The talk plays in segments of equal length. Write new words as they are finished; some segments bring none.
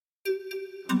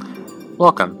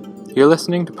Welcome. You're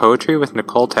listening to Poetry with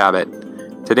Nicole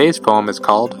Tabbitt. Today's poem is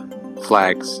called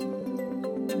Flags.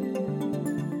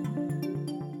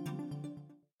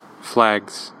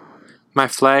 Flags. My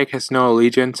flag has no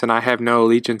allegiance, and I have no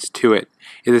allegiance to it.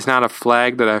 It is not a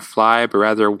flag that I fly, but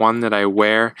rather one that I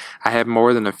wear. I have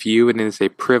more than a few, and it is a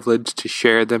privilege to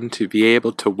share them, to be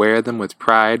able to wear them with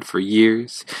pride. For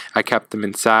years, I kept them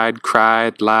inside,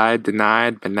 cried, lied,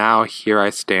 denied, but now here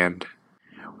I stand.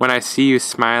 When I see you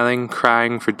smiling,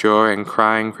 crying for joy and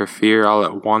crying for fear all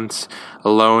at once,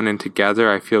 alone and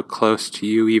together, I feel close to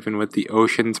you even with the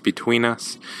oceans between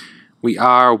us. We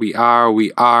are,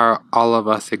 all of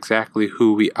us exactly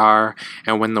who we are,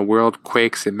 and when the world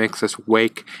quakes, it makes us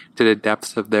wake to the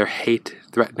depths of their hate,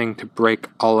 threatening to break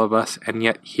all of us, and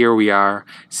yet here we are,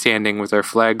 standing with our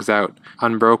flags out,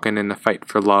 unbroken in the fight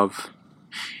for love.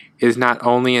 It is not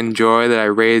only in joy that I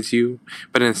raise you,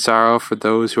 but in sorrow for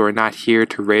those who are not here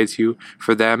to raise you.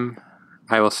 For them,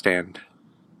 I will stand.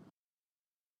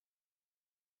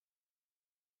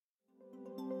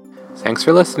 Thanks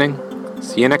for listening.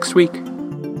 See you next week.